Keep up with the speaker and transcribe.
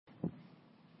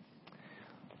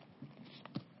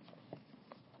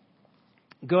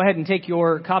Go ahead and take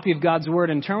your copy of God's Word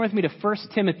and turn with me to 1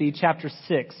 Timothy chapter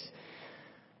 6.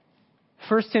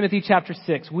 1 Timothy chapter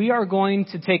 6. We are going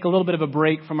to take a little bit of a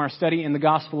break from our study in the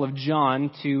Gospel of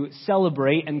John to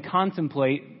celebrate and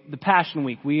contemplate the Passion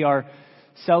Week. We are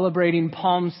celebrating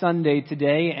Palm Sunday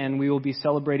today, and we will be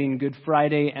celebrating Good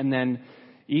Friday and then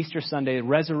Easter Sunday,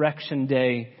 Resurrection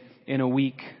Day, in a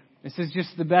week. This is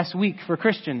just the best week for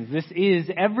Christians. This is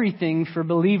everything for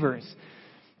believers.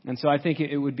 And so I think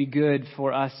it would be good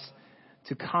for us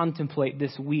to contemplate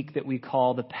this week that we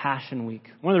call the Passion Week.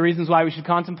 One of the reasons why we should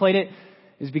contemplate it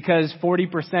is because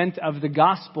 40% of the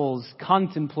Gospels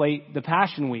contemplate the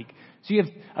Passion Week. So you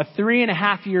have a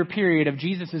 3.5-year period of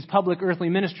Jesus' public earthly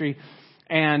ministry,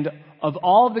 and of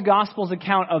all the Gospels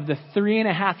account of the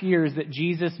 3.5 years that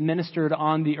Jesus ministered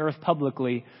on the earth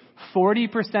publicly,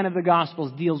 40% of the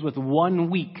Gospels deals with 1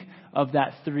 week of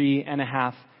that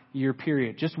 3.5-year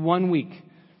period. Just 1 week.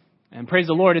 And praise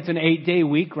the Lord, it's an 8-day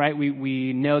week, right?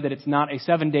 We know that it's not a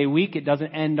 7-day week. It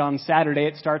doesn't end on Saturday.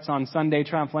 It starts on Sunday,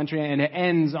 Triumphal Entry, and it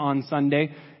ends on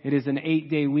Sunday. It is an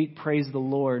 8-day week. Praise the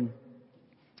Lord.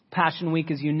 Passion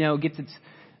Week, as you know, gets its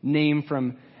name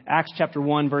from Acts chapter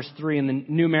 1, verse 3. In the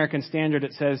New American Standard,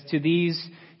 it says, "To these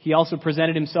he also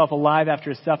presented himself alive after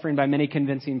his suffering by many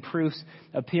convincing proofs,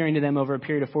 appearing to them over a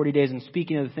period of 40 days and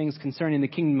speaking of the things concerning the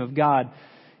kingdom of God."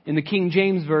 In the King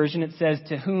James Version, it says,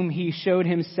 "To whom he showed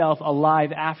himself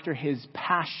alive after his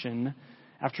passion,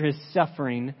 after his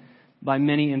suffering, by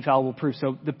many infallible proofs."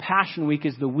 So the Passion Week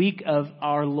is the week of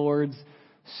our Lord's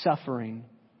suffering.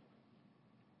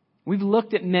 We've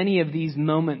looked at many of these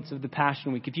moments of the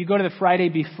Passion Week. If you go to the Friday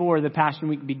before the Passion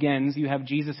Week begins, you have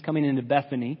Jesus coming into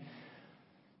Bethany.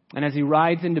 And as he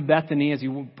rides into Bethany, as he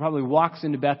probably walks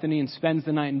into Bethany and spends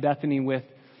the night in Bethany with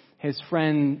his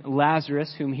friend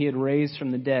Lazarus, whom he had raised from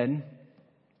the dead,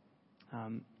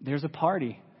 there's a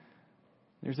party.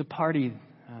 There's a party.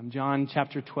 John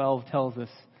chapter 12 tells us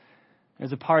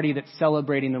there's a party that's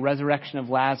celebrating the resurrection of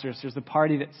Lazarus. There's a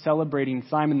party that's celebrating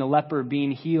Simon the leper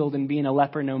being healed and being a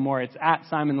leper no more. It's at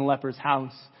Simon the leper's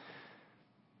house.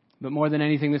 But more than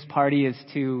anything, this party is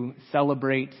to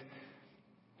celebrate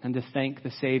and to thank the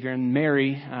Savior. And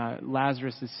Mary,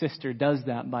 Lazarus' sister, does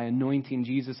that by anointing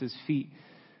Jesus' feet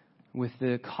with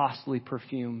the costly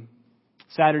perfume.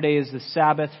 Saturday is the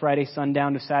Sabbath. Friday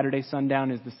sundown to Saturday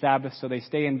sundown is the Sabbath. So they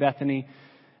stay in Bethany.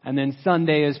 And then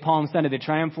Sunday is Palm Sunday, the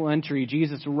triumphal entry.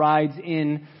 Jesus rides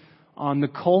in on the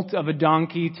colt of a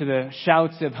donkey to the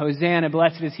shouts of Hosanna,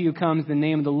 blessed is he who comes in the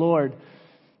name of the Lord.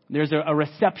 There's a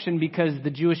reception because the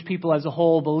Jewish people as a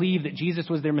whole believe that Jesus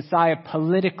was their Messiah.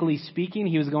 Politically speaking,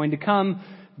 he was going to come,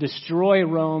 destroy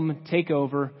Rome, take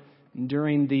over.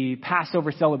 During the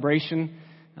Passover celebration,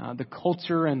 the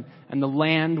culture and the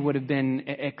land would have been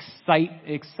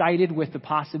excited with the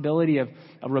possibility of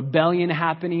a rebellion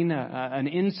happening, an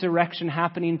insurrection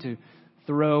happening to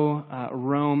throw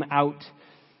Rome out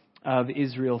of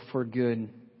Israel for good.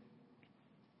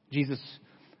 Jesus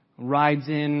rides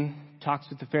in, talks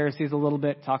with the Pharisees a little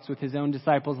bit, talks with his own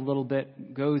disciples a little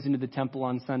bit, goes into the temple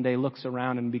on Sunday, looks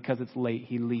around, and because it's late,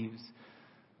 he leaves.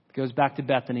 Goes back to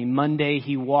Bethany. Monday,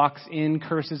 he walks in,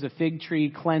 curses a fig tree,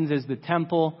 cleanses the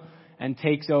temple, and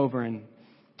takes over. And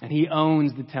he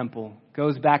owns the temple.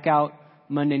 Goes back out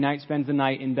Monday night, spends the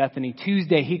night in Bethany.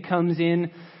 Tuesday, he comes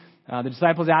in. The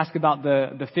disciples ask about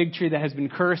the fig tree that has been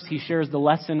cursed. He shares the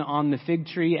lesson on the fig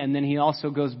tree. And then he also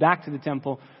goes back to the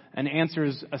temple and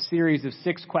answers a series of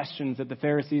 6 questions that the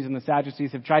Pharisees and the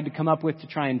Sadducees have tried to come up with to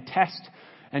try and test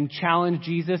and challenge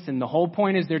Jesus. And the whole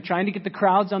point is they're trying to get the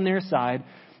crowds on their side,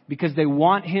 because they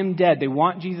want him dead. They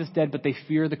want Jesus dead, but they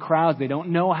fear the crowds. They don't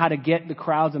know how to get the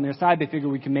crowds on their side. They figure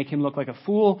we can make him look like a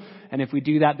fool, and if we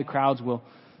do that, the crowds will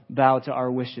bow to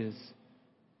our wishes.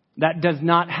 That does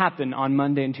not happen on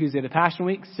Monday and Tuesday of the Passion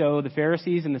Week, so the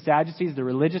Pharisees and the Sadducees, the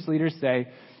religious leaders, say,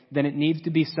 then it needs to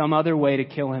be some other way to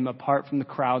kill him apart from the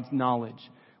crowd's knowledge.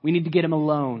 We need to get him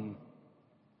alone.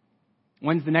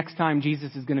 When's the next time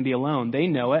Jesus is going to be alone? They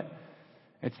know it.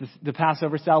 It's the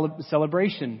Passover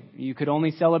celebration. You could only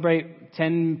celebrate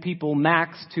 10 people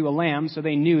max to a lamb, so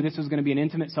they knew this was going to be an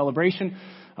intimate celebration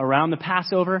around the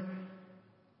Passover.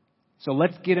 So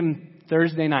let's get him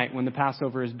Thursday night when the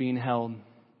Passover is being held.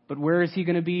 But where is he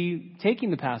going to be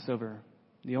taking the Passover?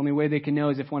 The only way they can know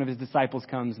is if one of his disciples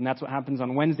comes, and that's what happens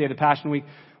on Wednesday of the Passion Week.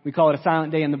 We call it a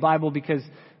silent day in the Bible because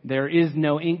there is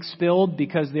no ink spilled,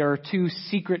 because there are 2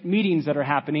 secret meetings that are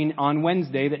happening on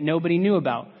Wednesday that nobody knew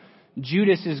about.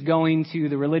 Judas is going to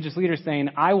the religious leaders saying,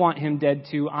 I want him dead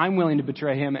too. I'm willing to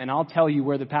betray him, and I'll tell you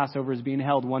where the Passover is being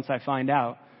held once I find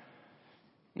out.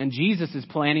 And Jesus is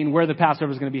planning where the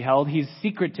Passover is going to be held. He's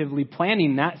secretively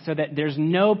planning that so that there's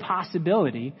no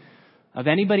possibility of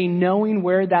anybody knowing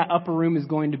where that upper room is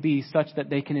going to be such that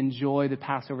they can enjoy the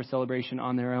Passover celebration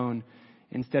on their own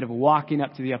instead of walking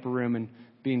up to the upper room and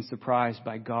being surprised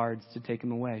by guards to take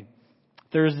them away.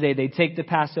 Thursday, they take the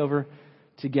Passover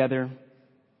together.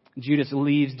 Judas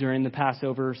leaves during the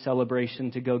Passover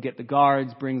celebration to go get the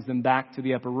guards, brings them back to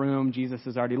the upper room. Jesus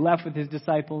has already left with his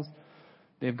disciples.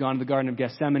 They've gone to the Garden of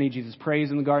Gethsemane. Jesus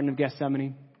prays in the Garden of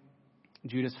Gethsemane.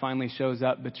 Judas finally shows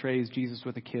up, betrays Jesus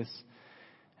with a kiss,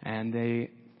 and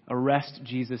they arrest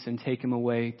Jesus and take him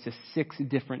away to 6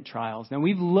 different trials. Now,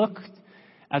 we've looked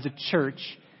as a church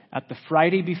at the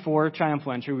Friday before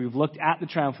Triumphal Entry. We've looked at the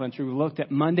Triumphal Entry. We've looked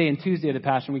at Monday and Tuesday of the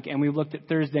Passion Week, and we've looked at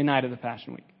Thursday night of the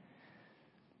Passion Week.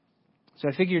 So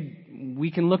I figured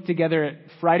we can look together at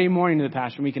Friday morning of the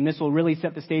Passion Week, and this will really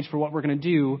set the stage for what we're going to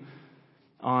do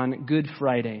on Good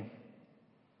Friday.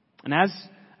 And as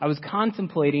I was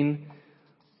contemplating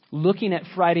looking at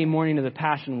Friday morning of the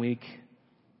Passion Week,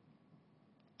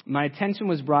 my attention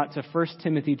was brought to 1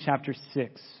 Timothy chapter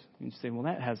 6. You say, well,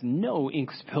 that has no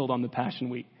ink spilled on the Passion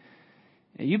Week.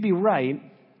 Now, you'd be right,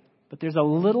 but there's a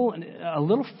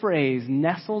little phrase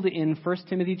nestled in 1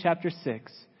 Timothy chapter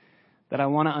 6 that I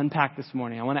want to unpack this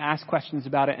morning. I want to ask questions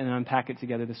about it and unpack it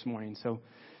together this morning. So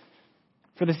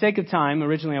for the sake of time,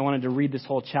 originally I wanted to read this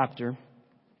whole chapter,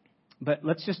 but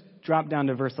let's just drop down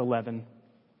to verse 11.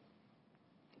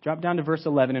 Drop down to verse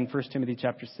 11 in 1 Timothy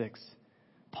chapter 6.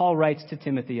 Paul writes to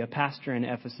Timothy, a pastor in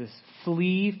Ephesus,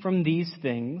 "Flee from these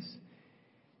things,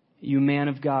 you man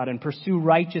of God, and pursue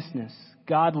righteousness,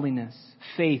 godliness,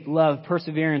 faith, love,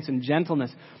 perseverance, and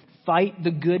gentleness. Fight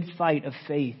the good fight of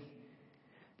faith.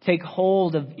 Take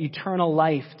hold of eternal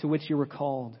life to which you were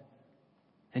called.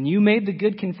 And you made the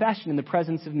good confession in the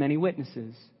presence of many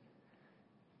witnesses.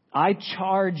 I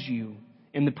charge you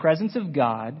in the presence of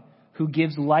God, who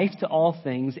gives life to all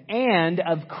things, and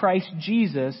of Christ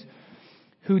Jesus,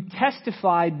 who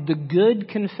testified the good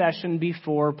confession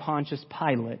before Pontius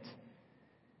Pilate,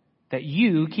 that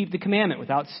you keep the commandment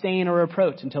without stain or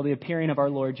reproach until the appearing of our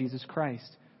Lord Jesus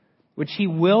Christ, which he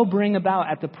will bring about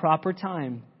at the proper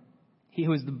time. He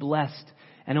who is the blessed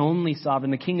and only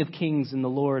sovereign, the King of kings and the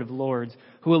Lord of lords,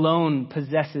 who alone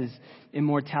possesses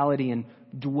immortality and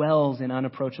dwells in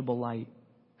unapproachable light,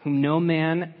 whom no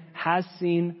man has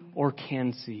seen or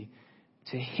can see.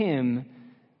 To him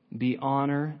be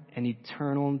honor and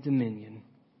eternal dominion.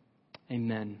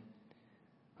 Amen."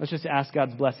 Let's just ask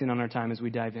God's blessing on our time as we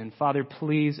dive in. Father,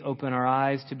 please open our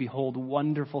eyes to behold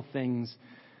wonderful things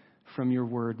from your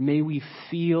word. May we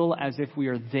feel as if we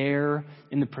are there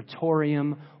in the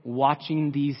praetorium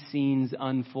watching these scenes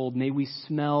unfold. May we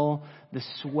smell the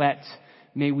sweat.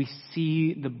 May we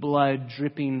see the blood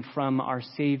dripping from our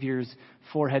Savior's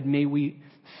forehead. May we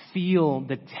feel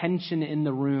the tension in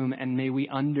the room, and may we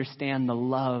understand the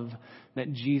love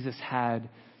that Jesus had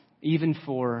even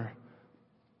for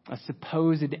a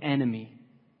supposed enemy,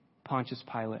 Pontius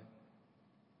Pilate.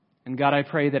 And God, I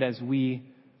pray that as we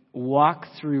walk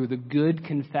through the good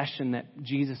confession that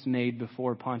Jesus made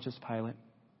before Pontius Pilate,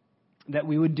 that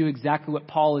we would do exactly what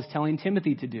Paul is telling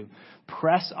Timothy to do.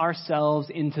 Press ourselves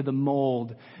into the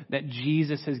mold that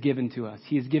Jesus has given to us.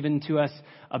 He has given to us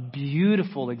a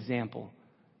beautiful example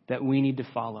that we need to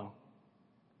follow.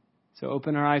 So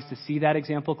open our eyes to see that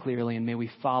example clearly, and may we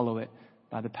follow it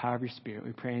by the power of your Spirit.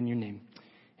 We pray in your name.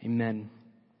 Amen.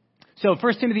 So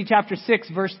 1 Timothy chapter 6,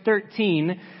 verse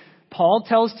 13, Paul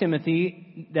tells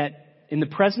Timothy that in the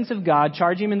presence of God,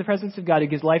 charge him in the presence of God who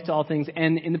gives life to all things,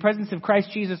 and in the presence of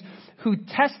Christ Jesus, who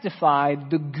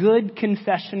testified the good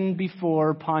confession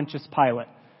before Pontius Pilate.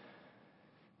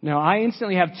 Now, I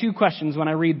instantly have 2 questions when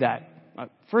I read that.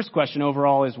 First question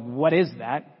overall is, what is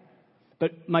that?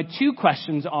 But my 2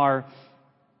 questions are,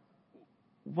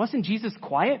 wasn't Jesus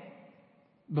quiet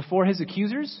before his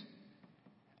accusers?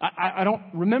 I don't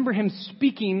remember him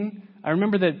speaking. I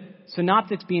remember the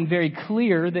synoptics being very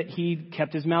clear that he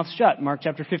kept his mouth shut. Mark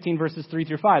chapter 15, verses 3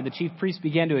 through 5. The chief priests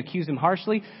began to accuse him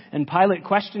harshly, and Pilate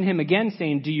questioned him again,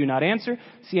 saying, "Do you not answer?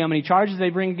 See how many charges they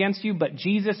bring against you." But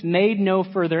Jesus made no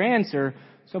further answer,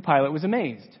 so Pilate was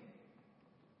amazed.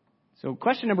 So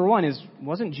question number 1 is,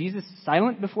 wasn't Jesus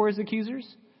silent before his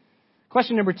accusers?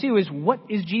 Question number 2 is, what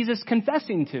is Jesus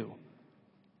confessing to?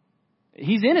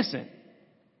 He's innocent.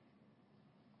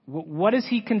 What is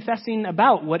he confessing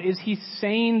about? What is he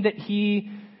saying that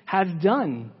he has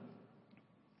done?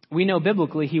 We know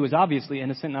biblically he was obviously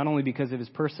innocent, not only because of his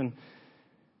person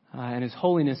and his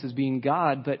holiness as being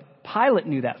God, but Pilate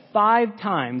knew that. 5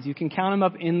 times, you can count them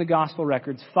up in the gospel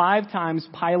records, 5 times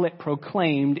Pilate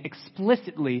proclaimed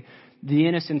explicitly the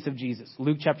innocence of Jesus.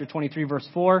 Luke chapter 23, verse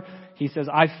 4, he says,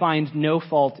 I find no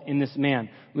fault in this man.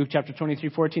 Luke chapter 23,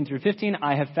 14 through 15,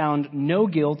 I have found no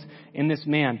guilt in this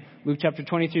man. Luke chapter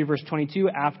 23, verse 22,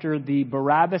 after the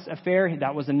Barabbas affair,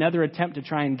 that was another attempt to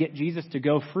try and get Jesus to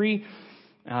go free.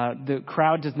 The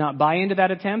crowd does not buy into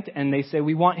that attempt, and they say,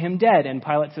 we want him dead. And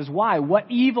Pilate says, why? What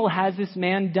evil has this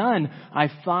man done? I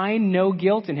find no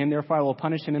guilt in him, therefore I will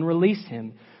punish him and release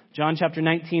him. John chapter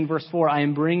 19, verse 4, I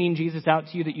am bringing Jesus out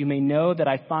to you that you may know that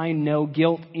I find no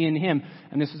guilt in him.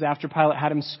 And this was after Pilate had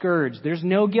him scourged. There's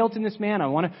no guilt in this man. I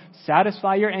want to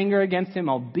satisfy your anger against him.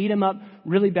 I'll beat him up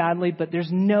really badly, but there's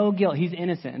no guilt. He's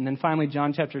innocent. And then finally,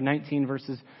 John chapter 19,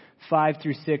 verses 5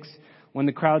 through 6, when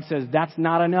the crowd says, that's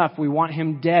not enough. We want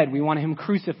him dead. We want him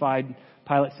crucified.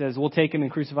 Pilate says, we'll take him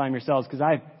and crucify him yourselves because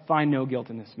I find no guilt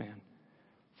in this man.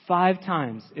 5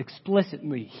 times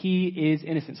explicitly, he is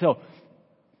innocent. So,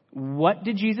 what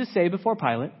did Jesus say before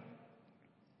Pilate?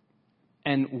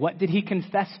 And what did he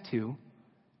confess to,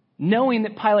 knowing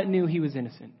that Pilate knew he was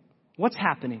innocent? What's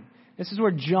happening? This is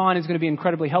where John is going to be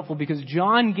incredibly helpful because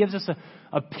John gives us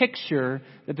a picture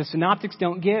that the synoptics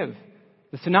don't give.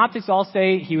 The synoptics all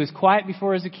say he was quiet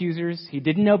before his accusers. He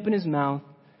didn't open his mouth.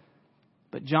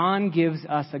 But John gives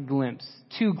us a glimpse,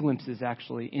 2 glimpses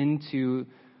actually, into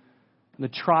the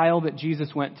trial that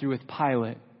Jesus went through with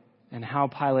Pilate and how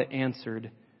Pilate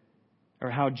answered, or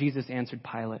how Jesus answered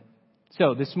Pilate.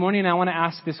 So this morning I want to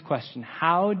ask this question.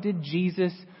 How did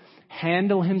Jesus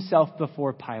handle himself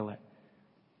before Pilate?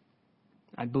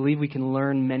 I believe we can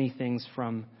learn many things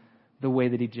from the way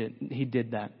that he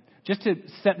did that. Just to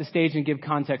set the stage and give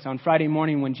context, on Friday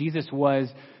morning when Jesus was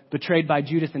betrayed by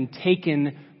Judas and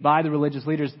taken by the religious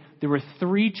leaders, there were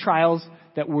 3 trials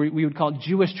that we would call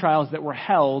Jewish trials that were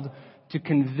held to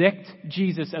convict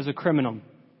Jesus as a criminal.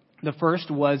 The first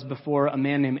was before a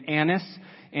man named Annas.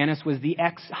 Annas was the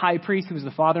ex-high priest who was the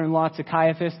father-in-law to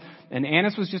Caiaphas. And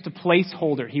Annas was just a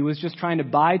placeholder. He was just trying to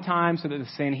buy time so that the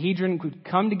Sanhedrin could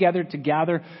come together to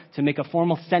gather to make a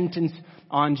formal sentence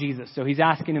on Jesus. So he's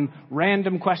asking him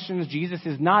random questions. Jesus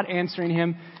is not answering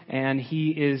him. And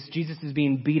Jesus is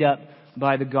being beat up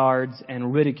by the guards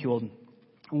and ridiculed.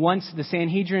 Once the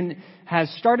Sanhedrin has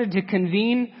started to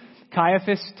convene,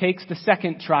 Caiaphas takes the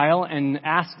second trial and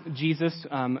asks Jesus,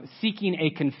 seeking a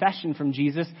confession from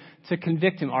Jesus to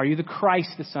convict him. Are you the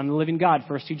Christ, the Son of the living God?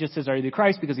 First he just says, are you the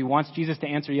Christ? Because he wants Jesus to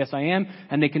answer, yes, I am.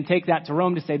 And they can take that to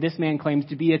Rome to say, this man claims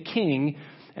to be a king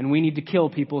and we need to kill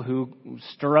people who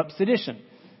stir up sedition.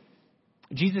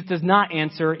 Jesus does not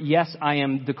answer, yes, I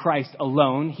am the Christ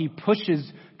alone. He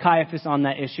pushes Caiaphas on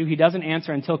that issue. He doesn't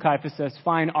answer until Caiaphas says,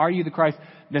 fine, are you the Christ,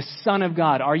 the Son of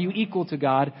God? Are you equal to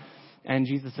God? And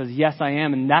Jesus says, yes, I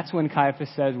am. And that's when Caiaphas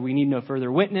says, we need no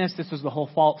further witness. This was the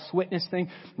whole false witness thing.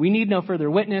 We need no further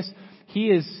witness. He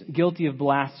is guilty of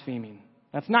blaspheming.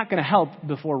 That's not going to help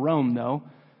before Rome, though.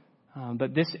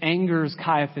 But this angers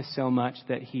Caiaphas so much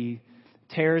that he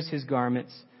tears his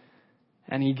garments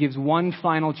and he gives one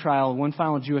final trial, one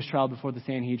final Jewish trial before the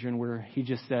Sanhedrin where he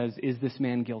just says, is this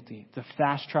man guilty? It's a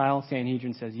fast trial.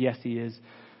 Sanhedrin says, yes, he is.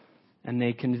 And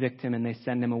they convict him and they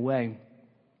send him away.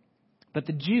 But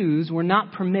the Jews were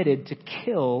not permitted to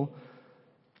kill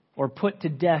or put to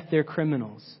death their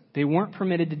criminals. They weren't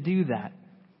permitted to do that.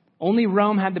 Only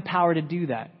Rome had the power to do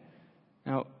that.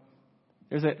 Now,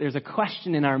 there's a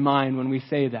question in our mind when we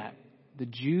say that. The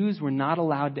Jews were not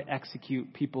allowed to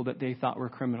execute people that they thought were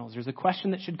criminals. There's a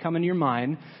question that should come into your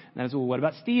mind. And that is, well, what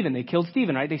about Stephen? They killed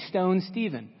Stephen, right? They stoned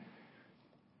Stephen.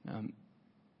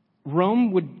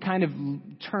 Rome would kind of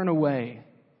turn away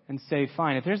and say,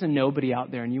 fine, if there's a nobody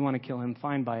out there and you want to kill him,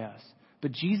 fine by us.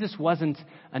 But Jesus wasn't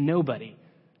a nobody.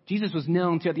 Jesus was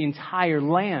known throughout the entire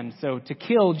land. So to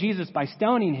kill Jesus by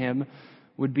stoning him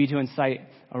would be to incite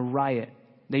a riot.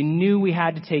 They knew we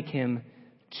had to take him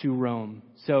to Rome.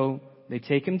 So they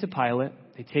take him to Pilate.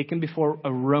 They take him before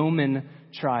a Roman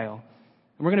trial.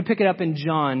 And we're going to pick it up in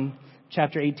John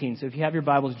chapter 18. So if you have your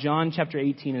Bibles, John chapter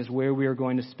 18 is where we are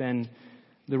going to spend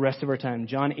the rest of our time.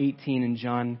 John 18 and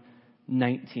John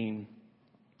 19.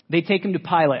 They take him to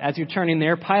Pilate. As you're turning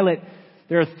there,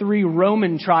 there are 3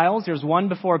 Roman trials. There's one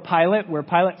before Pilate where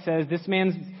Pilate says, this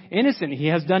man's innocent. He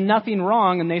has done nothing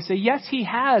wrong. And they say, yes, he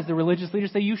has. The religious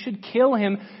leaders say, you should kill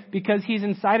him because he's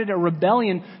incited a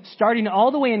rebellion starting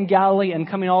all the way in Galilee and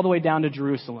coming all the way down to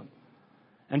Jerusalem.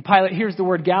 And Pilate hears the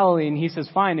word Galilee and he says,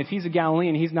 fine, if he's a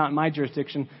Galilean, he's not in my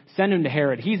jurisdiction. Send him to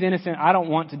Herod. He's innocent. I don't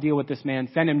want to deal with this man.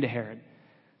 Send him to Herod.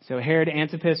 So Herod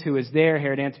Antipas, who is there,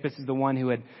 Herod Antipas is the one who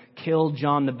had killed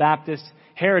John the Baptist.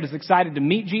 Herod is excited to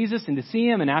meet Jesus and to see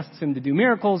him and asks him to do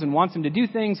miracles and wants him to do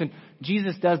things. And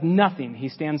Jesus does nothing. He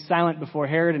stands silent before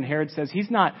Herod, and Herod says,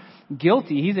 he's not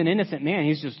guilty. He's an innocent man.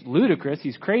 He's just ludicrous.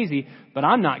 He's crazy, but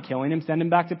I'm not killing him. Send him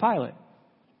back to Pilate.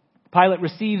 Pilate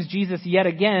receives Jesus yet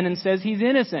again and says he's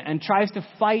innocent and tries to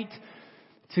fight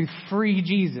to free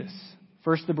Jesus.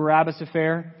 First, the Barabbas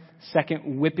affair.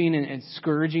 Second, whipping and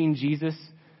scourging Jesus.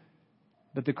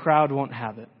 But the crowd won't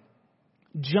have it.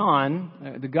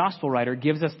 John, the gospel writer,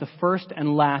 gives us the first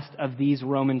and last of these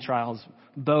Roman trials.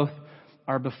 Both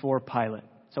are before Pilate.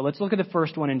 So let's look at the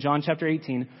first one in John chapter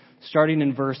 18, starting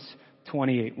in verse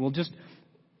 28.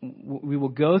 We will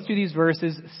go through these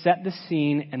verses, set the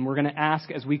scene, and we're going to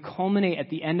ask as we culminate at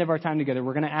the end of our time together,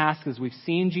 we're going to ask as we've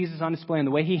seen Jesus on display and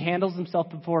the way he handles himself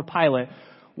before Pilate,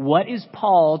 what is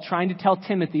Paul trying to tell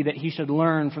Timothy that he should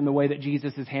learn from the way that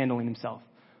Jesus is handling himself?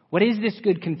 What is this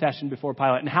good confession before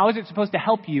Pilate? And how is it supposed to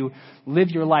help you live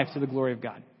your life to the glory of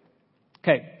God?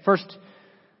 Okay, first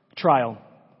trial.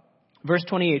 Verse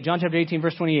 28, John chapter 18,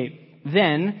 verse 28.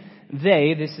 Then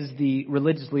they, this is the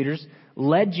religious leaders,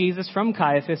 led Jesus from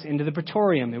Caiaphas into the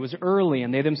praetorium. It was early,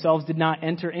 and they themselves did not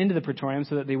enter into the praetorium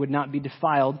so that they would not be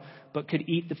defiled, but could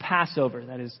eat the Passover.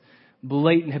 That is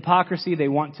blatant hypocrisy. They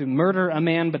want to murder a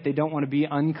man, but they don't want to be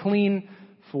unclean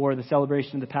for the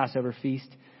celebration of the Passover feast.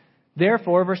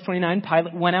 Therefore, verse 29,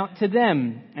 Pilate went out to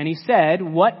them, and he said,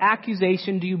 what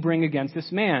accusation do you bring against this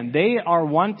man? They are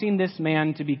wanting this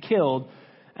man to be killed,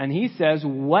 and he says,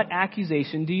 what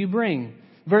accusation do you bring?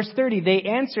 Verse 30, they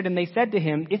answered and they said to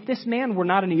him, if this man were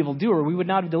not an evildoer, we would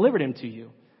not have delivered him to you.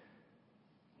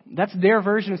 That's their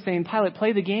version of saying, Pilate,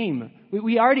 play the game.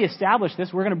 We already established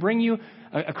this. We're going to bring you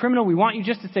a criminal. We want you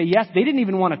just to say yes. They didn't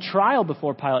even want a trial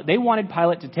before Pilate. They wanted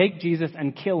Pilate to take Jesus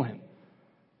and kill him.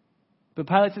 But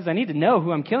Pilate says, I need to know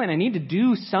who I'm killing. I need to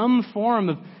do some form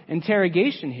of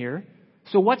interrogation here.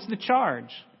 So what's the charge?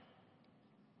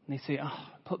 And they say,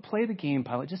 play the game,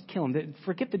 Pilate. Just kill him.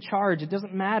 Forget the charge. It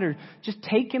doesn't matter. Just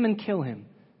take him and kill him.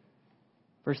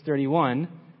 Verse 31,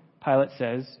 Pilate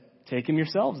says, take him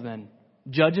yourselves then.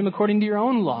 Judge him according to your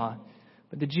own law.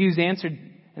 But the Jews answered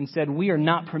and said, we are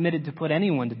not permitted to put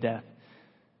anyone to death.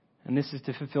 And this is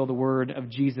to fulfill the word of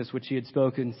Jesus, which he had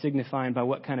spoken, signifying by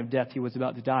what kind of death he was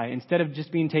about to die. Instead of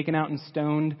just being taken out and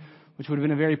stoned, which would have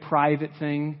been a very private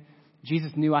thing,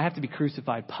 Jesus knew, I have to be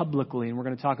crucified publicly. And we're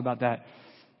going to talk about that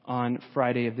on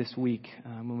Friday of this week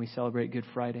when we celebrate Good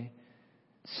Friday.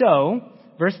 So,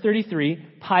 verse 33,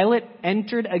 Pilate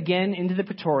entered again into the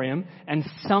praetorium and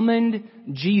summoned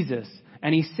Jesus.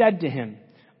 And he said to him,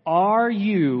 are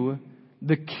you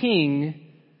the king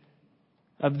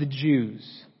of the Jews?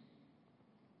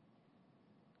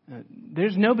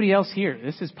 There's nobody else here.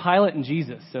 This is Pilate and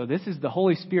Jesus. So this is the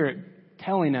Holy Spirit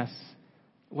telling us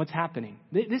what's happening.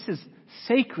 This is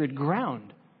sacred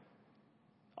ground.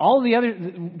 All the other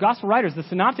gospel writers, the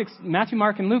synoptics, Matthew,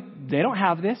 Mark, and Luke, they don't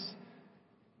have this.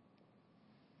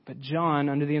 But John,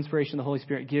 under the inspiration of the Holy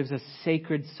Spirit, gives us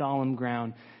sacred, solemn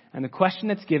ground. And the question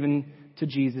that's given to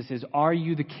Jesus is, are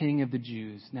you the king of the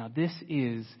Jews? Now this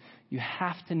is, you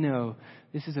have to know,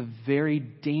 this is a very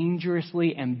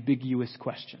dangerously ambiguous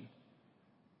question.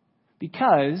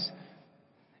 Because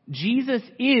Jesus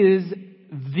is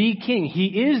the king. He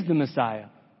is the Messiah.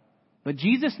 But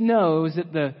Jesus knows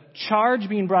that the charge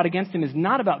being brought against him is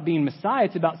not about being Messiah,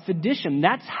 it's about sedition.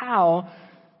 That's how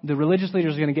the religious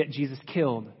leaders are going to get Jesus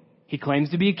killed. He claims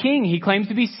to be a king. He claims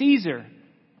to be Caesar.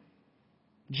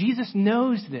 Jesus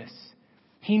knows this.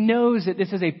 He knows that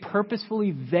this is a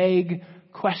purposefully vague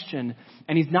question,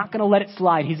 and he's not going to let it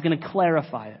slide. He's going to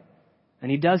clarify it. And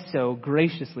he does so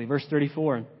graciously. Verse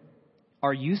 34,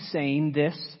 are you saying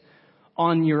this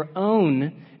on your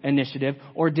own initiative,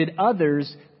 or did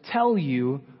others tell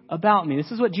you about me?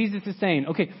 This is what Jesus is saying.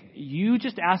 Okay, you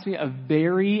just asked me a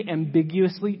very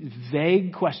ambiguously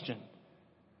vague question.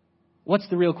 What's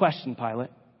the real question, Pilate?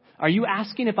 Are you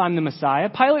asking if I'm the Messiah?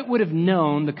 Pilate would have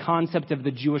known the concept of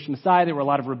the Jewish Messiah. There were a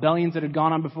lot of rebellions that had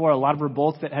gone on before, a lot of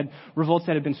revolts that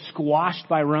had been squashed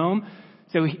by Rome.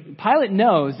 So Pilate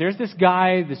knows there's this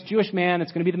guy, this Jewish man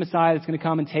that's going to be the Messiah that's going to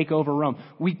come and take over Rome.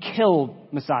 We kill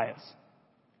Messiahs.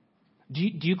 Do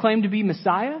you claim to be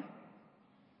Messiah?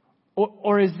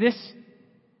 Or is this,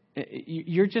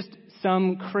 you're just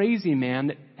some crazy man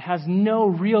that has no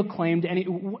real claim to any,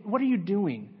 what are you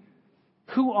doing?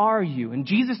 Who are you? And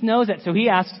Jesus knows that. So he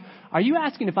asks, are you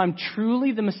asking if I'm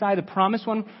truly the Messiah, the promised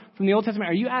one from the Old Testament?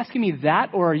 Are you asking me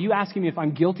that? Or are you asking me if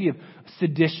I'm guilty of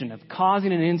sedition, of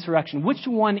causing an insurrection? Which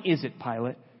one is it,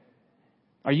 Pilate?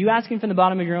 Are you asking from the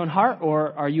bottom of your own heart?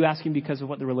 Or are you asking because of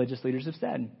what the religious leaders have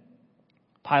said?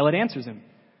 Pilate answers him.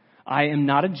 I am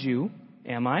not a Jew,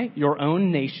 am I? Your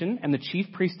own nation and the chief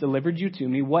priest delivered you to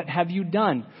me. What have you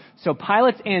done? So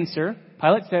Pilate's answer,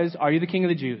 Pilate says, are you the king of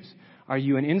the Jews? Are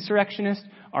you an insurrectionist?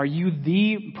 Are you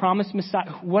the promised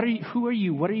Messiah? Who are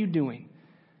you? What are you doing?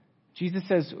 Jesus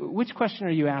says, which question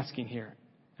are you asking here?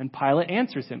 And Pilate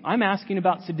answers him, I'm asking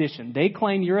about sedition. They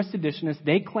claim you're a seditionist.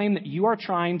 They claim that you are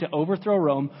trying to overthrow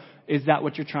Rome. Is that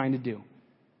what you're trying to do?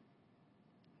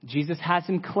 Jesus has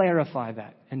him clarify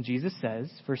that. And Jesus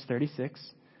says, verse 36,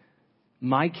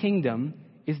 my kingdom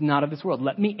is not of this world.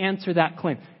 Let me answer that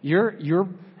claim. You're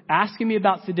asking me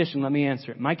about sedition. Let me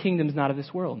answer it. My kingdom is not of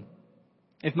this world.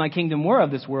 If my kingdom were of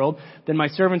this world, then my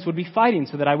servants would be fighting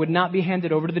so that I would not be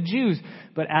handed over to the Jews.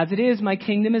 But as it is, my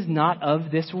kingdom is not of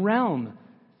this realm.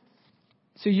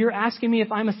 So you're asking me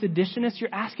if I'm a seditionist?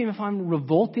 You're asking if I'm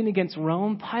revolting against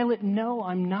Rome? Pilate, no,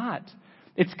 I'm not.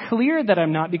 It's clear that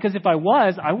I'm not, because if I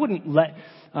was, I wouldn't let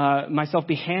myself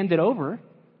be handed over.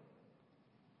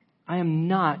 I am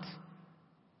not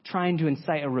trying to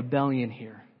incite a rebellion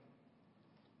here.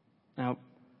 Now,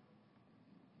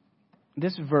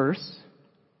 this verse,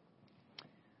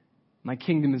 my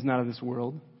kingdom is not of this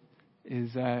world,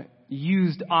 is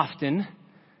used often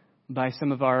by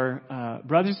some of our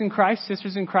brothers in Christ,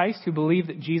 sisters in Christ, who believe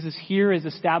that Jesus here is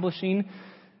establishing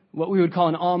what we would call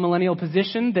an all-millennial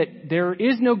position, that there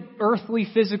is no earthly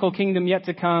physical kingdom yet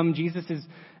to come. Jesus is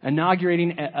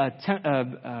inaugurating a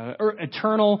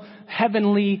eternal,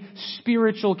 heavenly,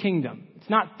 spiritual kingdom. It's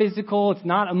not physical. It's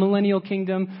not a millennial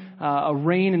kingdom, a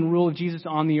reign and rule of Jesus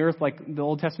on the earth like the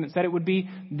Old Testament said it would be.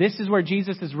 This is where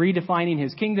Jesus is redefining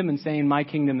his kingdom and saying, my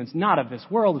kingdom is not of this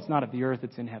world. It's not of the earth.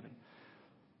 It's in heaven.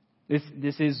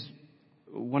 This is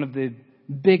one of the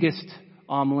biggest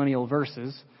millennial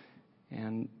verses.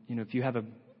 And, if you have a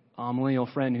millennial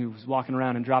friend who's walking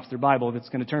around and drops their Bible that's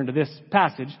going to turn to this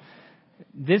passage,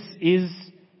 this is,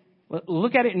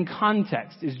 look at it in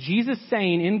context. Is Jesus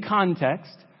saying in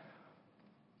context,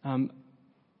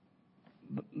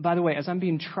 by the way, as I'm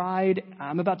being tried,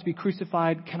 I'm about to be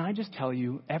crucified, can I just tell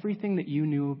you everything that you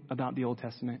knew about the Old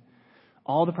Testament?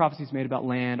 All the prophecies made about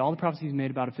land, all the prophecies made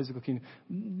about a physical kingdom.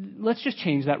 Let's just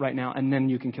change that right now, and then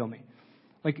you can kill me.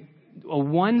 Like a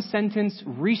one-sentence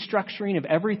restructuring of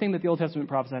everything that the Old Testament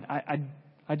prophesied,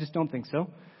 I just don't think so.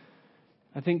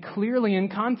 I think clearly in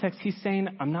context, he's saying,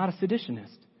 I'm not a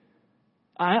seditionist.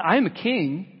 I am a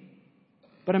king,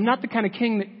 but I'm not the kind of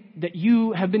king that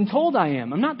you have been told I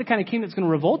am. I'm not the kind of king that's going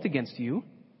to revolt against you.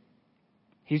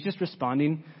 He's just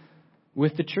responding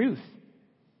with the truth.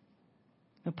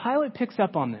 Now, Pilate picks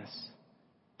up on this.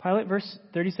 Pilate, verse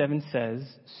 37 says,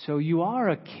 so you are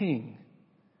a king.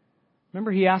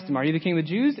 Remember, he asked him, are you the king of the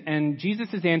Jews? And Jesus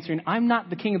is answering, I'm not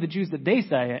the king of the Jews that they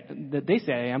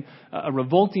say I am, a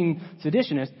revolting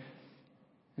seditionist.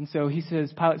 And so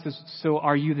Pilate says, so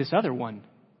are you this other one?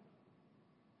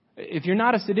 If you're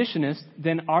not a seditionist,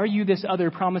 then are you this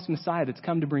other promised Messiah that's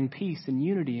come to bring peace and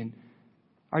unity? And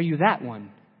are you that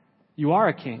one? You are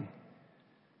a king.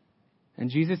 And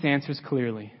Jesus answers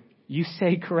clearly, you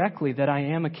say correctly that I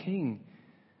am a king.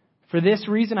 For this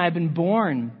reason I have been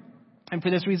born, and for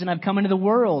this reason I've come into the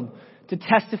world, to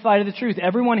testify to the truth.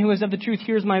 Everyone who is of the truth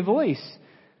hears my voice.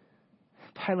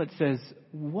 Pilate says,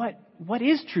 what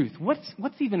is truth? What's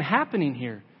even happening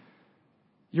here?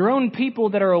 Your own people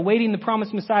that are awaiting the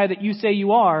promised Messiah that you say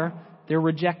you are, they're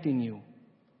rejecting you.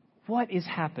 What is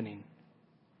happening?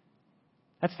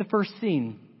 That's the first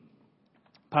scene.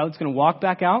 Pilate's going to walk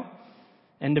back out.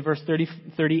 End of verse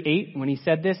 38, when he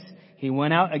said this, he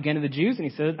went out again to the Jews and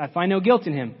he said, I find no guilt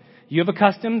in him. You have a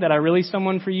custom that I release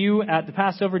someone for you at the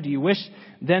Passover. Do you wish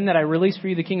then that I release for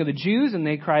you the king of the Jews? And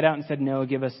they cried out and said, no,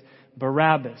 give us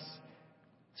Barabbas.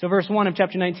 So verse 1 of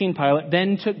chapter 19, Pilate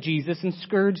then took Jesus and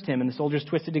scourged him. And the soldiers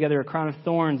twisted together a crown of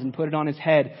thorns and put it on his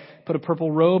head, put a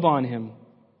purple robe on him.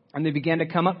 And they began to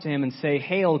come up to him and say,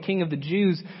 Hail, King of the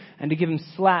Jews, and to give him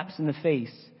slaps in the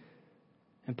face.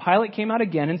 And Pilate came out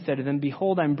again and said to them,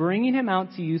 Behold, I'm bringing him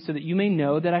out to you so that you may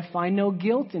know that I find no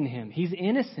guilt in him. He's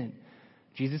innocent.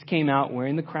 Jesus came out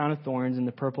wearing the crown of thorns and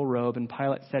the purple robe, and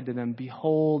Pilate said to them,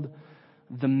 Behold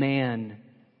the man.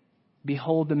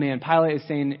 Behold the man. Pilate is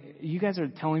saying, you guys are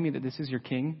telling me that this is your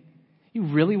king? You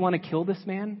really want to kill this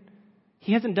man?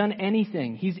 He hasn't done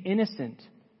anything. He's innocent.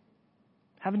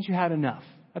 Haven't you had enough?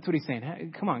 That's what he's saying. Hey,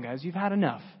 come on, guys, you've had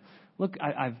enough. Look,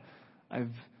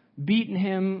 I've beaten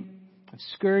him. I've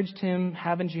scourged him.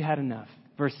 Haven't you had enough?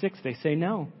 Verse 6, they say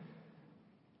no.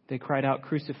 They cried out,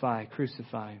 Crucify,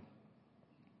 crucify.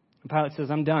 And Pilate says,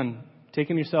 I'm done. Take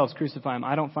him yourselves, crucify him.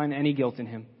 I don't find any guilt in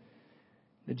him.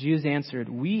 The Jews answered,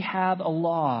 We have a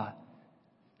law,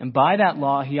 And by that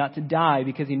law, he ought to die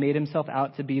because he made himself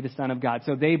out to be the Son of God.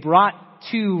 So they brought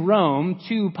to Rome,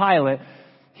 to Pilate,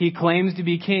 he claims to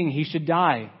be king. He should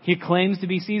die. He claims to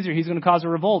be Caesar. He's going to cause a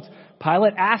revolt.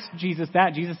 Pilate asked Jesus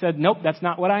that. Jesus said, nope, that's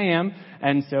not what I am.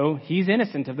 And so he's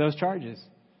innocent of those charges.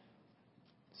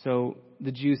 So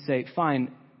the Jews say,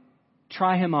 fine,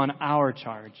 try him on our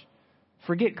charge.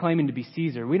 Forget claiming to be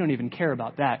Caesar. We don't even care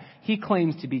about that. He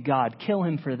claims to be God. Kill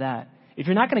him for that. If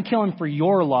you're not going to kill him for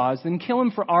your laws, then kill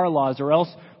him for our laws, or else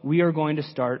we are going to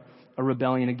start a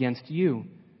rebellion against you.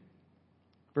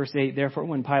 Verse 8, therefore,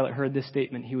 when Pilate heard this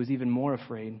statement, he was even more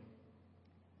afraid.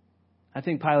 I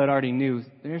think Pilate already knew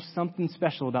there's something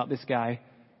special about this guy.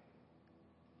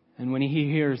 And when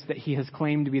he hears that he has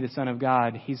claimed to be the Son of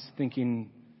God, he's thinking,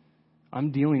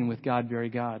 I'm dealing with God, very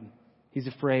God. He's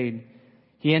afraid.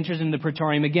 He enters into the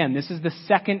praetorium again. This is the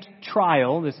second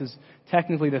trial. This is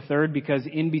technically the third, because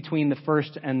in between the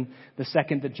first and the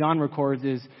second that John records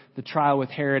is the trial with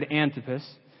Herod Antipas.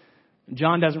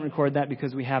 John doesn't record that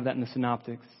because we have that in the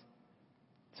synoptics.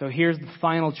 So here's the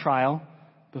final trial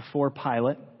before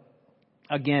Pilate.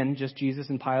 Again, just Jesus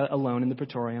and Pilate alone in the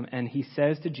praetorium. And he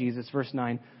says to Jesus, verse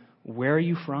 9, where are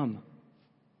you from?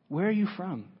 Where are you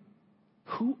from?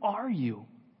 Who are you?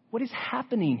 What is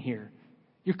happening here?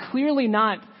 You're clearly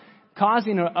not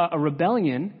causing a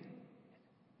rebellion.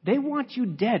 They want you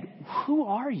dead. Who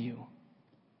are you?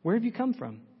 Where have you come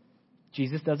from?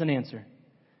 Jesus doesn't answer.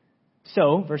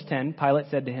 So, verse 10, Pilate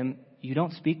said to him, you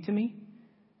don't speak to me?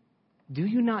 Do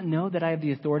you not know that I have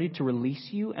the authority to release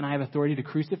you and I have authority to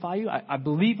crucify you? I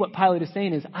believe what Pilate is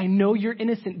saying is, I know you're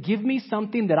innocent. Give me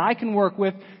something that I can work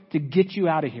with to get you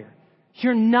out of here.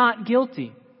 You're not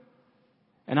guilty.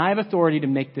 And I have authority to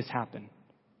make this happen.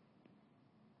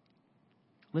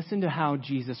 Listen to how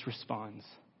Jesus responds.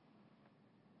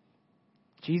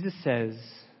 Jesus says,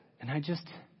 and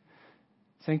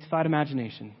sanctified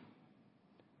imagination.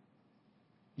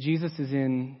 Jesus is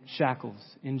in shackles,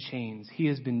 in chains. He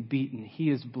has been beaten. He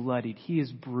is bloodied. He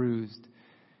is bruised.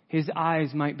 His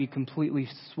eyes might be completely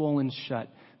swollen shut.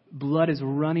 Blood is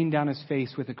running down his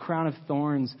face with a crown of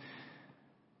thorns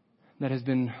that has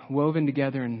been woven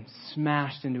together and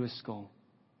smashed into his skull.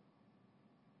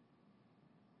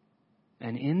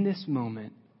 And in this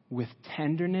moment, with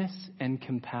tenderness and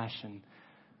compassion,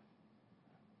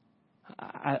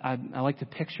 I like to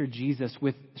picture Jesus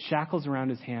with shackles around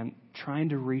his hand, trying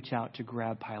to reach out to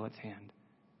grab Pilate's hand.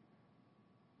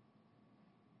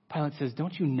 Pilate says,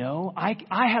 don't you know?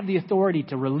 I have the authority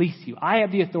to release you. I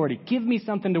have the authority. Give me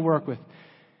something to work with.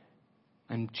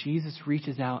 And Jesus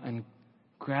reaches out and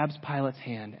grabs Pilate's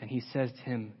hand, and he says to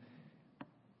him,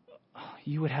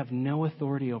 you would have no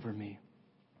authority over me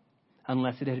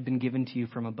unless it had been given to you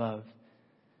from above.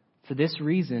 For this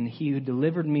reason, he who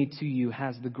delivered me to you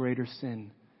has the greater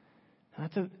sin. Now,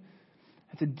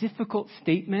 that's a difficult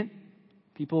statement.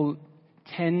 People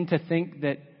tend to think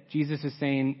that Jesus is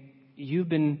saying, you've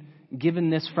been given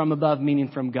this from above, meaning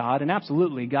from God. And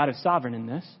absolutely, God is sovereign in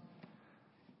this.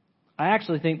 I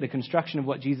actually think the construction of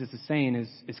what Jesus is saying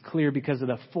is clear because of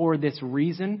the for this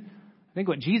reason. I think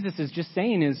what Jesus is just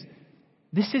saying is,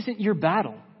 this isn't your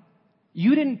battle.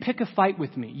 You didn't pick a fight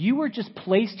with me. You were just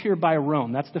placed here by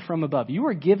Rome. That's the from above. You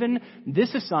were given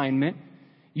this assignment.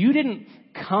 You didn't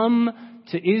come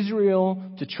to Israel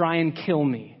to try and kill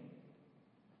me.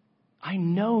 I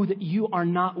know that you are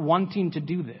not wanting to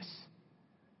do this.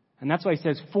 And that's why he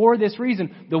says, for this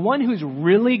reason, the one who's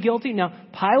really guilty. Now,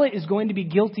 Pilate is going to be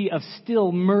guilty of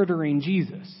still murdering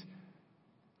Jesus.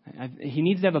 He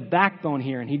needs to have a backbone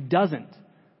here, and he doesn't.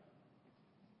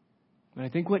 But I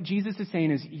think what Jesus is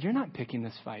saying is, you're not picking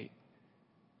this fight.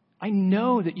 I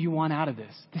know that you want out of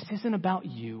this. This isn't about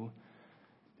you.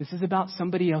 This is about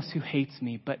somebody else who hates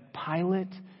me. But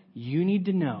Pilate, you need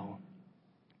to know,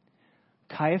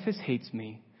 Caiaphas hates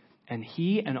me, and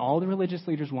he and all the religious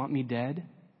leaders want me dead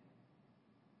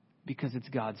because it's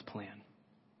God's plan.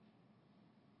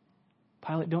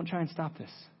 Pilate, don't try and stop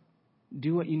this.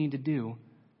 Do what you need to do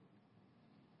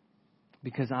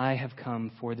because I have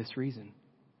come for this reason.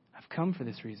 I've come for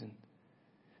this reason.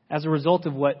 As a result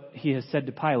of what he has said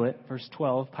to Pilate, verse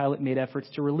 12, Pilate made efforts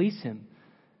to release him.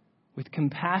 With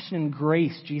compassion and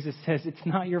grace, Jesus says, it's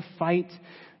not your fight.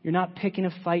 You're not picking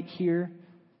a fight here.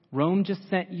 Rome just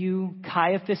sent you.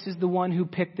 Caiaphas is the one who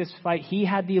picked this fight. He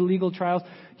had the illegal trials.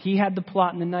 He had the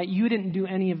plot in the night. You didn't do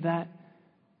any of that.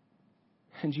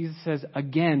 And Jesus says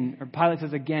again, or Pilate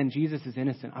says again, Jesus is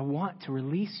innocent. I want to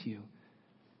release you.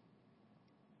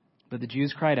 But the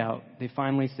Jews cried out. They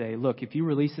finally say, look, if you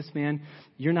release this man,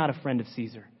 you're not a friend of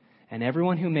Caesar. And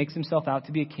everyone who makes himself out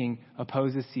to be a king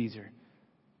opposes Caesar.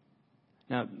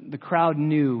 Now, the crowd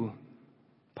knew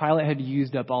Pilate had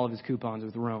used up all of his coupons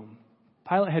with Rome.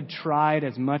 Pilate had tried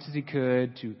as much as he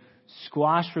could to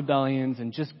squash rebellions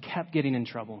and just kept getting in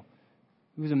trouble.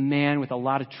 He was a man with a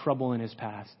lot of trouble in his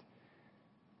past.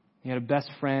 He had a best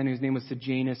friend whose name was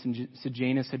Sejanus, and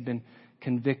Sejanus had been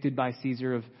convicted by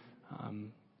Caesar of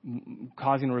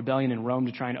causing a rebellion in Rome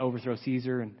to try and overthrow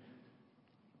Caesar. And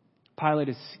Pilate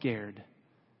is scared.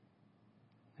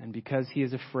 And because he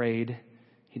is afraid,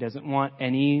 he doesn't want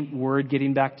any word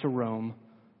getting back to Rome.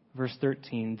 Verse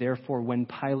 13, therefore, when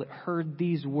Pilate heard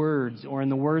these words, or in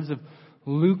the words of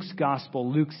Luke's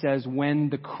gospel, Luke says, when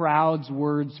the crowd's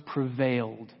words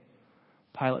prevailed,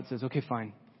 Pilate says, okay,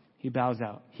 fine. He bows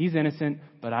out. He's innocent,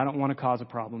 but I don't want to cause a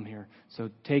problem here. So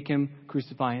take him,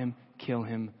 crucify him, kill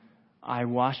him. I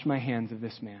wash my hands of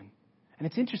this man. And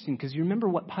it's interesting because you remember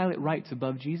what Pilate writes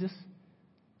above Jesus?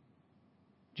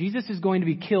 Jesus is going to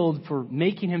be killed for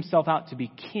making himself out to be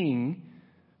king,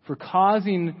 for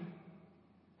causing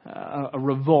a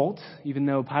revolt, even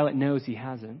though Pilate knows he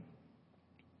hasn't.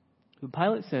 But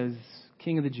Pilate says,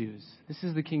 King of the Jews. This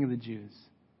is the King of the Jews.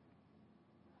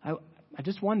 I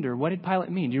just wonder, what did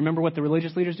Pilate mean? Do you remember what the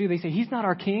religious leaders do? They say, he's not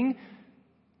our king.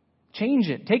 Change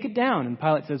it. Take it down. And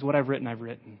Pilate says, what I've written, I've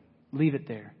written. Leave it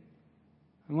there.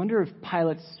 I wonder if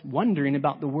Pilate's wondering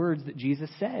about the words that Jesus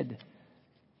said.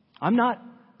 I'm not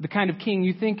the kind of king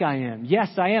you think I am. Yes,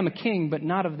 I am a king, but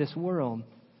not of this world.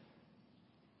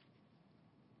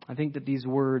 I think that these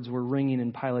words were ringing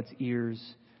in Pilate's ears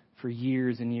for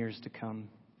years and years to come.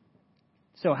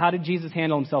 So how did Jesus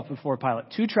handle himself before Pilate?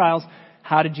 2 trials.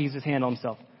 How did Jesus handle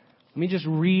himself? Let me just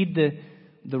read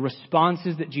the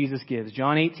responses that Jesus gives.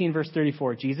 John 18, verse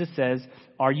 34. Jesus says,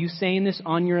 are you saying this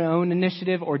on your own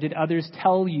initiative, or did others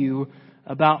tell you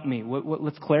about me?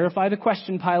 Let's clarify the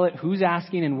question, Pilate. Who's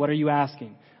asking and what are you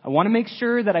asking? I want to make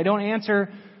sure that I don't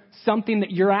answer something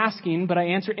that you're asking, but I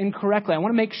answer incorrectly. I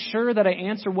want to make sure that I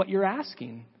answer what you're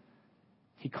asking.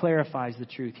 He clarifies the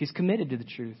truth. He's committed to the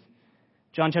truth.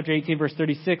 John chapter 18, verse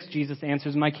 36, Jesus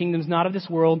answers, my kingdom's not of this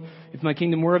world. If my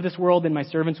kingdom were of this world, then my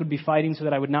servants would be fighting so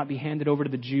that I would not be handed over to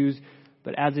the Jews.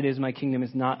 But as it is, my kingdom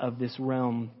is not of this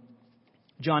realm.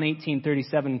 John 18,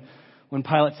 37, when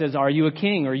Pilate says, are you a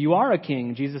king, or you are a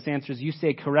king? Jesus answers, you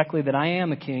say correctly that I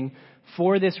am a king.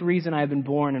 For this reason I have been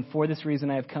born, and for this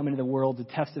reason I have come into the world to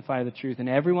testify the truth. And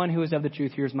everyone who is of the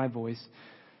truth hears my voice.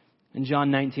 In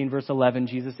John 19, verse 11,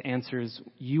 Jesus answers,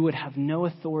 you would have no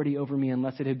authority over me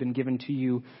unless it had been given to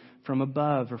you from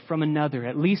above or from another,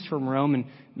 at least from Rome and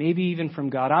maybe even from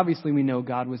God. Obviously, we know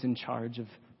God was in charge of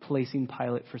placing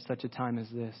Pilate for such a time as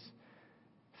this.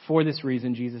 For this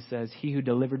reason, Jesus says, he who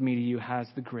delivered me to you has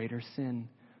the greater sin.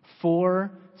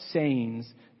 4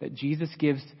 sayings that Jesus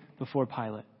gives before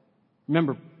Pilate.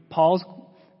 Remember, Paul's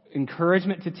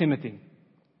encouragement to Timothy.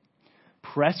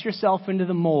 Press yourself into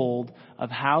the mold of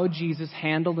how Jesus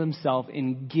handled himself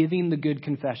in giving the good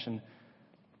confession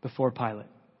before Pilate.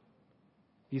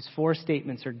 These 4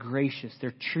 statements are gracious,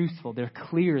 they're truthful, they're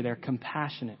clear, they're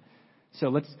compassionate. So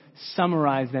let's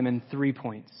summarize them in 3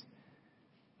 points.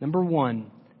 Number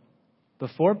 1,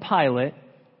 before Pilate,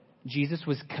 Jesus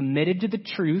was committed to the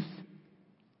truth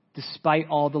despite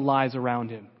all the lies around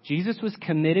him. Jesus was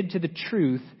committed to the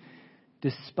truth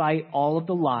despite all of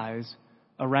the lies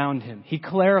around him. He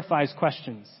clarifies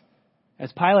questions.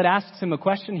 As Pilate asks him a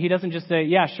question, he doesn't just say,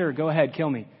 yeah, sure, go ahead, kill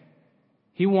me.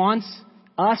 He wants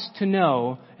us to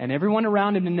know, and everyone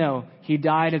around him to know, he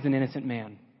died as an innocent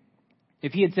man.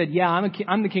 If he had said, yeah,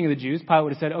 I'm the king of the Jews, Pilate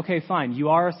would have said, okay, fine, you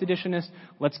are a seditionist,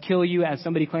 let's kill you as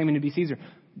somebody claiming to be Caesar.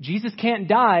 Jesus can't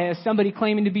die as somebody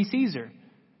claiming to be Caesar.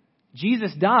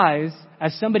 Jesus dies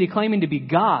as somebody claiming to be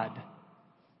God.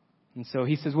 And so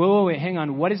he says, wait, hang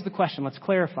on, what is the question? Let's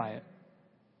clarify it.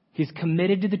 He's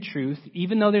committed to the truth,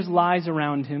 even though there's lies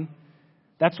around him.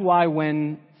 That's why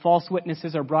when false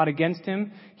witnesses are brought against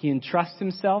him, he entrusts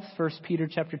himself, 1 Peter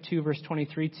chapter 2, verse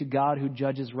 23, to God who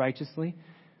judges righteously.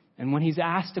 And when he's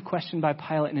asked a question by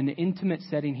Pilate in an intimate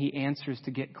setting, he answers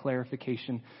to get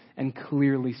clarification and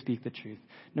clearly speak the truth.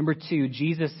 Number 2,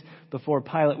 Jesus, before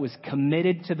Pilate, was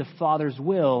committed to the Father's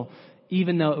will,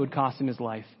 even though it would cost him his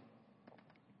life.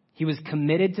 He was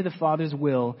committed to the Father's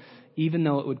will, even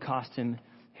though it would cost him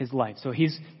his life. So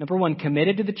he's, number 1,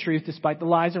 committed to the truth despite the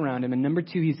lies around him. And number 2,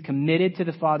 he's committed to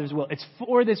the Father's will. It's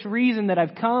for this reason that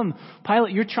I've come.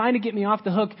 Pilate, you're trying to get me off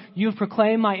the hook. You've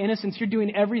proclaimed my innocence. You're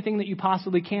doing everything that you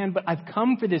possibly can, but I've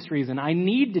come for this reason. I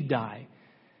need to die.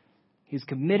 He's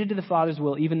committed to the Father's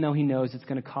will, even though he knows it's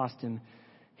going to cost him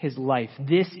his life.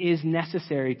 This is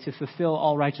necessary to fulfill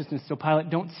all righteousness. So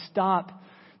Pilate, don't stop.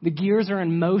 The gears are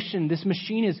in motion. This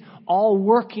machine is all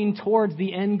working towards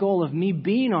the end goal of me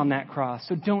being on that cross.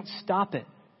 So don't stop it.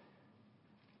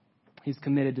 He's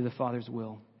committed to the Father's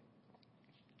will.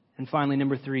 And finally,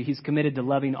 number 3, he's committed to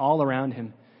loving all around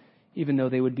him, even though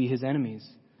they would be his enemies.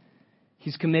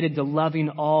 He's committed to loving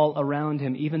all around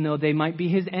him, even though they might be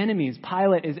his enemies.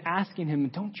 Pilate is asking him,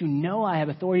 don't you know I have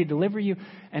authority to deliver you?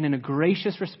 And in a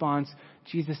gracious response,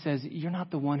 Jesus says, you're not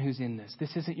the one who's in this.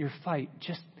 This isn't your fight.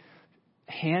 Just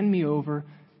hand me over.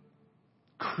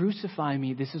 Crucify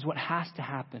me. This is what has to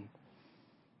happen.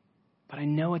 But I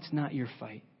know it's not your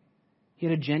fight. He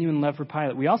had a genuine love for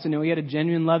Pilate. We also know he had a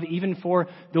genuine love even for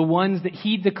the ones that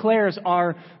he declares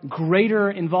are greater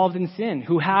involved in sin,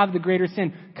 who have the greater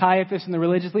sin. Caiaphas and the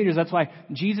religious leaders. That's why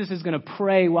Jesus is going to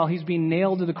pray while he's being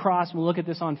nailed to the cross. We'll look at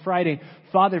this on Friday.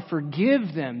 Father,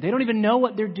 forgive them. They don't even know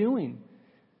what they're doing.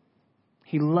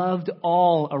 He loved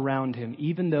all around him,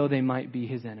 even though they might be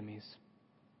his enemies.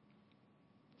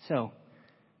 So,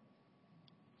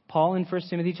 Paul in 1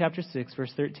 Timothy chapter 6,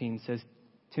 verse 13 says,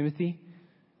 Timothy,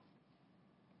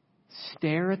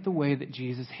 stare at the way that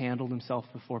Jesus handled himself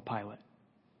before Pilate.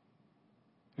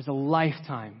 There's a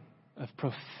lifetime of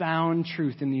profound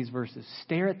truth in these verses.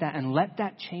 Stare at that and let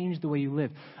that change the way you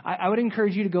live. I would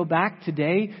encourage you to go back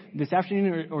today, this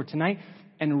afternoon, or tonight,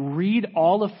 and read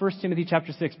all of 1 Timothy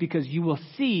chapter 6, because you will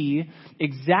see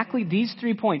exactly these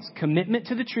 3 points. Commitment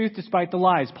to the truth despite the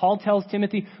lies. Paul tells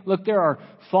Timothy, look, there are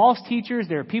false teachers.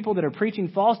 There are people that are preaching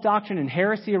false doctrine and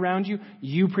heresy around you.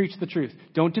 You preach the truth.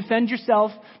 Don't defend yourself.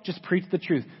 Just preach the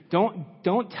truth. Don't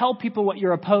tell people what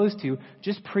you're opposed to.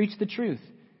 Just preach the truth.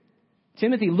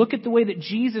 Timothy, look at the way that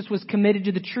Jesus was committed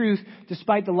to the truth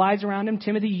despite the lies around him.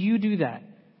 Timothy, you do that.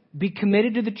 Be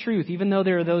committed to the truth, even though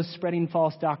there are those spreading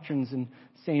false doctrines and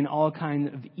saying all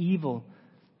kinds of evil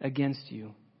against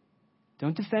you.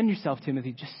 Don't defend yourself,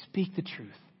 Timothy. Just speak the truth.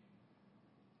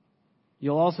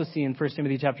 You'll also see in 1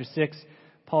 Timothy chapter 6,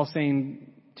 Paul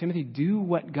saying, Timothy, do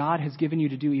what God has given you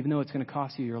to do, even though it's going to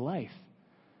cost you your life.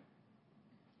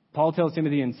 Paul tells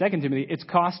Timothy in 2 Timothy, it's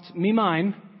cost me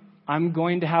mine. I'm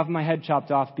going to have my head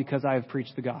chopped off because I have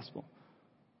preached the gospel.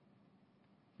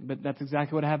 But that's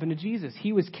exactly what happened to Jesus.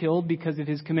 He was killed because of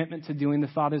his commitment to doing the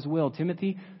Father's will.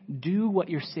 Timothy, do what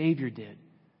your Savior did.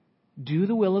 Do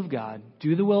the will of God.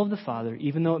 Do the will of the Father,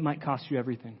 even though it might cost you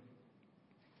everything.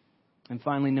 And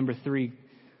finally, number 3,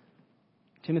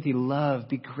 Timothy, love,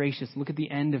 be gracious. Look at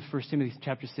the end of 1 Timothy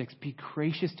chapter 6. Be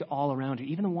gracious to all around you,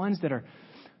 even the ones that are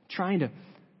trying to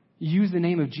use the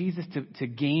name of Jesus to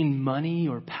gain money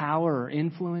or power or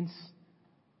influence.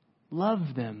 Love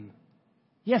them.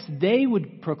 Yes, they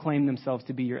would proclaim themselves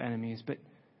to be your enemies, but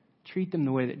treat them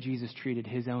the way that Jesus treated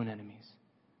his own enemies.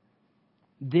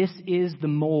 This is the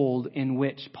mold in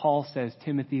which Paul says,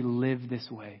 Timothy, live this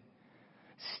way.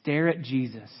 Stare at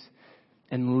Jesus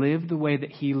and live the way that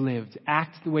he lived.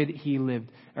 Act the way that he lived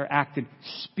or acted.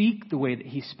 Speak the way that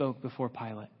he spoke before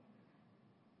Pilate.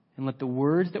 And let the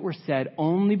words that were said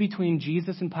only between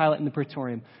Jesus and Pilate in the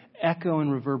praetorium echo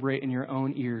and reverberate in your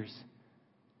own ears,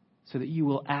 so that you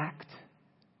will act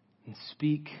and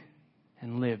speak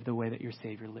and live the way that your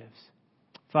Savior lives.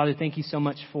 Father, thank you so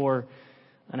much for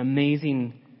an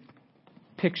amazing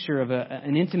picture of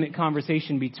an intimate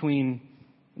conversation between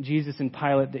Jesus and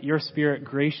Pilate that your Spirit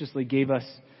graciously gave us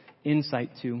insight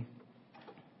to.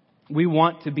 We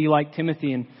want to be like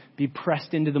Timothy and be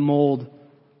pressed into the mold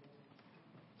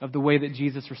of the way that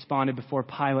Jesus responded before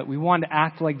Pilate. We want to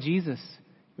act like Jesus.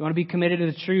 We want to be committed to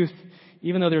the truth,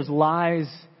 even though there's lies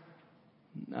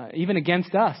even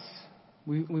against us.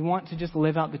 We want to just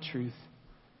live out the truth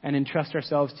and entrust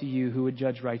ourselves to you who would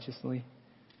judge righteously.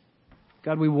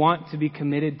 God, we want to be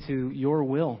committed to your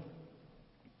will,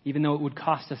 even though it would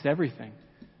cost us everything.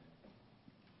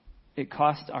 It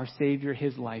cost our Savior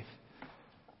his life.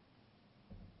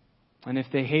 And if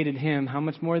they hated him, how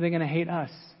much more are they going to hate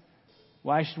us?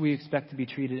 Why should we expect to be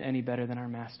treated any better than our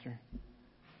Master?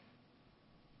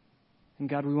 And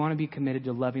God, we want to be committed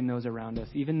to loving those around us,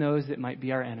 even those that might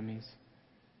be our enemies.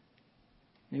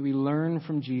 May we learn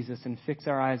from Jesus and fix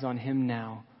our eyes on him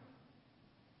now,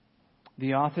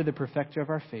 the author, the perfecter of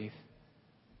our faith,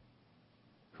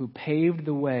 who paved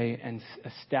the way and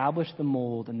established the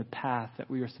mold and the path that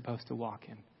we are supposed to walk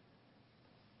in.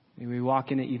 May we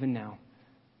walk in it even now.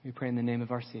 We pray in the name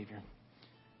of our Savior.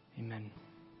 Amen.